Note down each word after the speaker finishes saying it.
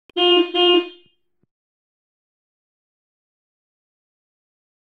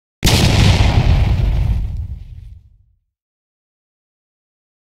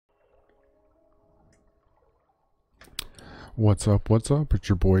What's up? What's up? It's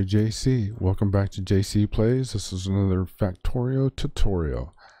your boy JC. Welcome back to JC Plays. This is another Factorio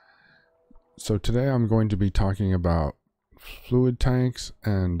tutorial. So today I'm going to be talking about fluid tanks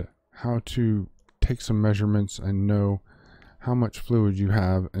and how to take some measurements and know how much fluid you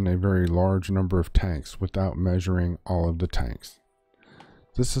have in a very large number of tanks without measuring all of the tanks.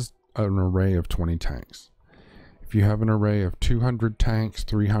 This is an array of 20 tanks. If you have an array of 200 tanks,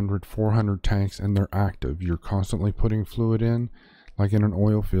 300, 400 tanks, and they're active, you're constantly putting fluid in, like in an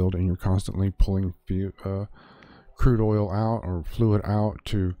oil field, and you're constantly pulling crude oil out or fluid out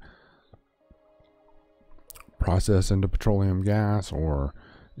to process into petroleum gas, or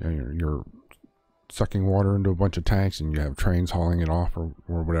you're sucking water into a bunch of tanks and you have trains hauling it off or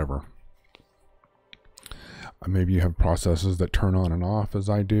whatever. Maybe you have processes that turn on and off as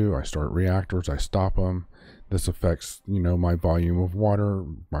I do. I start reactors, I stop them. This affects, my volume of water,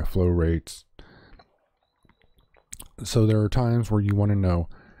 my flow rates. So there are times where you want to know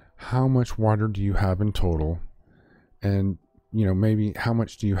how much water do you have in total, and maybe how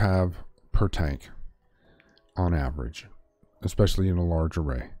much do you have per tank on average, especially in a large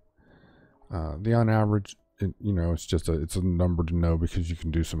array. The on average, it's a number to know because you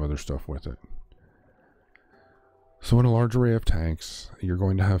can do some other stuff with it. So in a large array of tanks, you're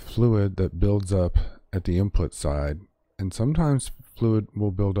going to have fluid that builds up at the input side, and sometimes fluid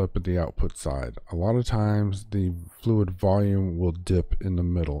will build up at the output side. A lot of times the fluid volume will dip in the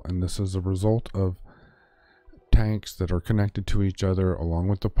middle, and this is a result of tanks that are connected to each other along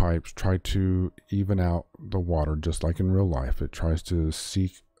with the pipes try to even out the water, just like in real life. It tries to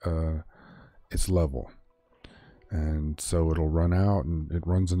seek its level, and so it'll run out and it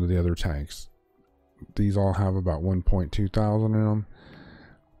runs into the other tanks. These all have about 1.2 thousand in them.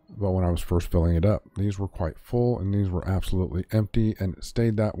 But when I was first filling it up, these were quite full and these were absolutely empty, and it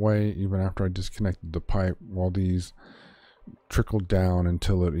stayed that way even after I disconnected the pipe, while these trickled down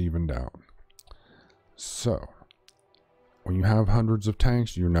until it evened out. So when you have hundreds of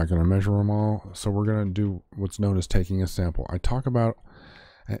tanks, you're not going to measure them all. So we're going to do what's known as taking a sample. I talk about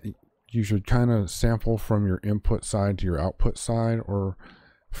you should kind of sample from your input side to your output side, or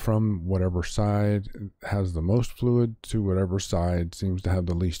from whatever side has the most fluid to whatever side seems to have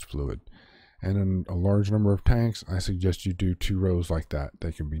the least fluid. And in a large number of tanks, I suggest you do 2 rows like that.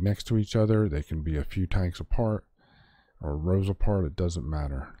 They can be next to each other, they can be a few tanks apart or rows apart, it doesn't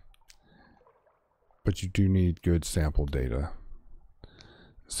matter. But you do need good sample data.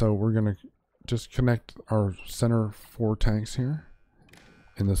 So we're going to just connect our center 4 tanks here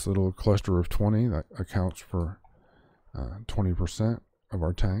in this little cluster of 20 that accounts for 20% of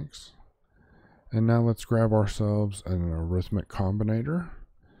our tanks. And now let's grab ourselves an arithmetic combinator,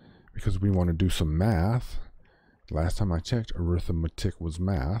 because we want to do some math. Last time I checked, arithmetic was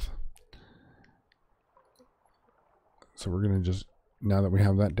math. So we're going to just, now that we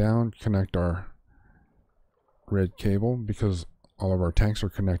have that down, connect our red cable, because all of our tanks are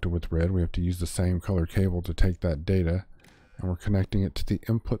connected with red. We have to use the same color cable to take that data, and we're connecting it to the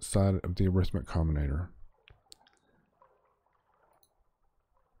input side of the arithmetic combinator.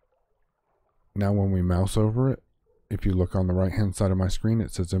 Now when we mouse over it, if you look on the right hand side of my screen,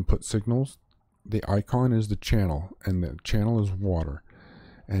 it says input signals. The icon is the channel, and the channel is water,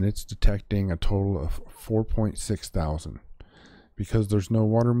 and it's detecting a total of 4.6 thousand. Because there's no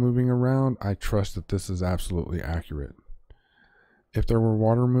water moving around, I trust that this is absolutely accurate. If there were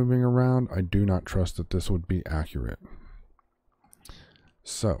water moving around, I do not trust that this would be accurate.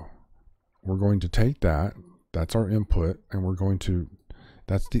 So we're going to take that, that's our input, and we're going to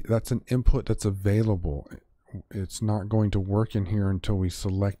that's an input that's available. It's not going to work in here until we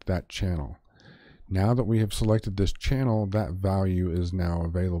select that channel. Now that we have selected this channel, that value is now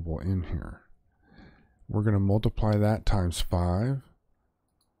available in here. We're going to multiply that times 5,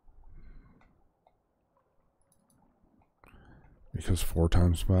 because 4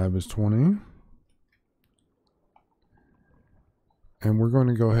 times 5 is 20. And we're going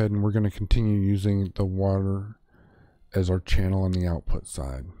to go ahead and we're going to continue using the water as our channel on the output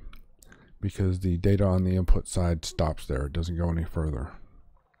side, because the data on the input side stops there. It doesn't go any further.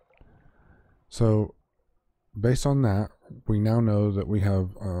 So based on that, we now know that we have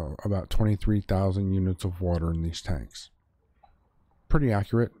about 23,000 units of water in these tanks. Pretty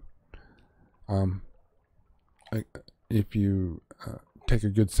accurate. If you take a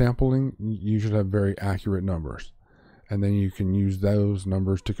good sampling, you should have very accurate numbers. And then you can use those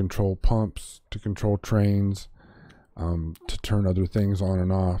numbers to control pumps, to control trains, to turn other things on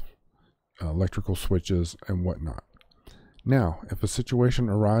and off, electrical switches and whatnot. Now, if a situation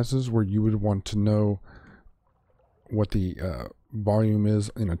arises where you would want to know what the volume is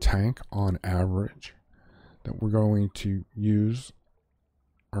in a tank on average, that we're going to use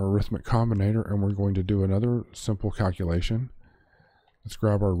our arithmetic combinator, and we're going to do another simple calculation. Let's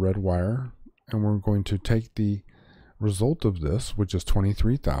grab our red wire, and we're going to take the result of this, which is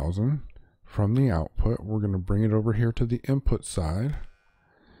 23,000, from the output. We're going to bring it over here to the input side.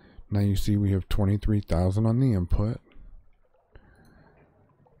 Now you see we have 23,000 on the input.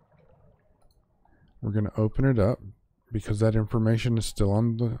 We're going to open it up because that information is still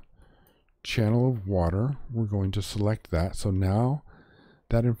on the channel of water. We're going to select that. So now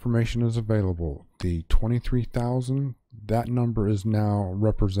that information is available. The 23,000, that number is now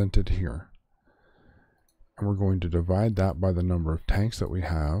represented here. And we're going to divide that by the number of tanks that we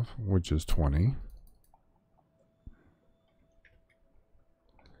have, which is 20.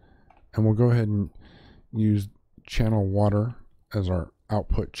 And we'll go ahead and use channel water as our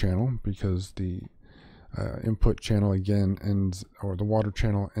output channel, because the input channel again ends, or the water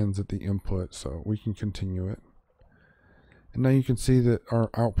channel ends at the input, so we can continue it. And now you can see that our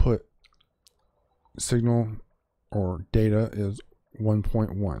output signal or data is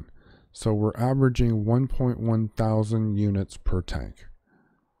 1.1. So we're averaging 1.1 thousand units per tank.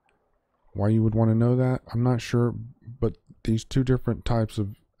 Why you would want to know that, I'm not sure, but these two different types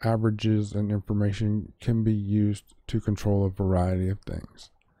of averages and information can be used to control a variety of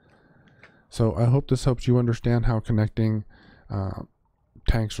things. So I hope this helps you understand how connecting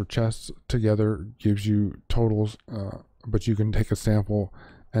tanks or chests together gives you totals, but you can take a sample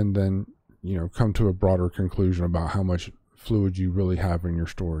and then come to a broader conclusion about how much fluid you really have in your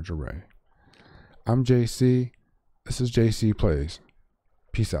storage array. I'm JC. This is JC Plays.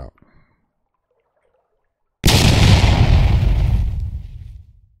 Peace out.